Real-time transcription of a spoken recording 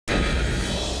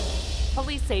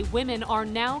Police say women are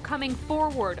now coming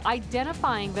forward,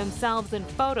 identifying themselves in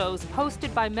photos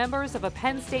posted by members of a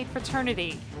Penn State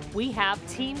fraternity. We have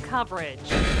team coverage.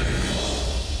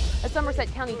 A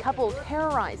Somerset County couple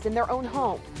terrorized in their own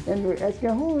home. And we're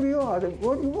asking who you are,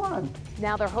 what do you want?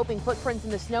 Now they're hoping footprints in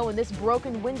the snow in this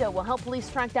broken window will help police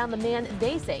track down the man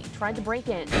they say tried to break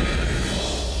in.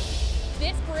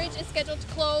 This bridge is scheduled to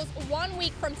close 1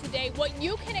 week from today. What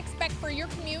you can expect for your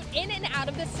commute in and out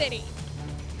of the city.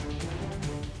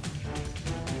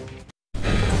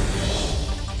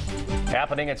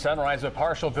 Happening at Sunrise, a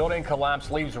partial building collapse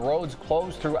leaves roads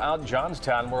closed throughout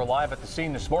Johnstown. We're live at the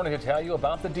scene this morning to tell you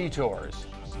about the detours.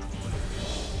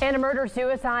 And a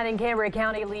murder-suicide in Cambria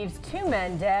County leaves 2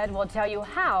 men dead. We'll tell you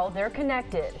how they're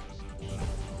connected.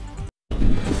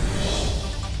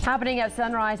 Happening at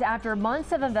Sunrise, after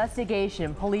months of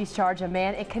investigation, police charge a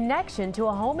man in connection to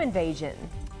a home invasion.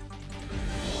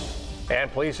 And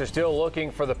police are still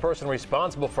looking for the person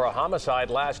responsible for a homicide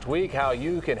last week. How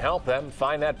you can help them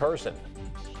find that person.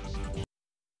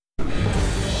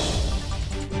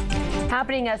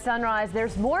 Happening at Sunrise,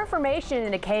 there's more information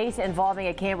in a case involving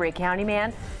a Cambria County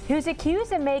man who's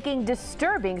accused of making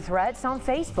disturbing threats on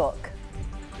Facebook.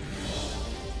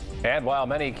 And while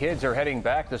many kids are heading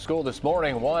back to school this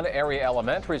morning, one area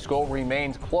elementary school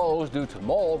remains closed due to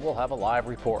mold. We'll have a live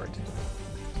report.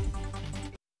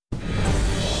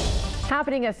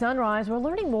 Happening at Sunrise, we're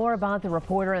learning more about the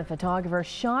reporter and photographer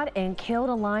shot and killed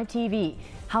on live TV,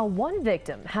 how one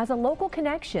victim has a local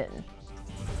connection.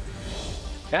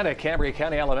 And a Cambria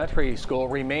County elementary school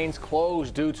remains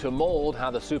closed due to mold,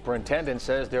 how the superintendent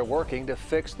says they're working to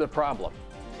fix the problem.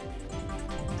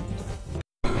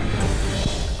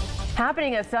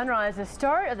 Happening at Sunrise, the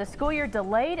start of the school year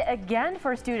delayed again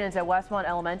for students at Westmont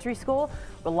Elementary School.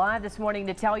 We're live this morning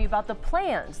to tell you about the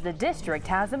plans the district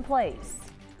has in place.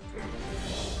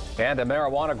 And a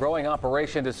marijuana growing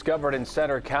operation discovered in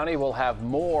Center County will have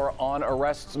more on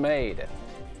arrests made.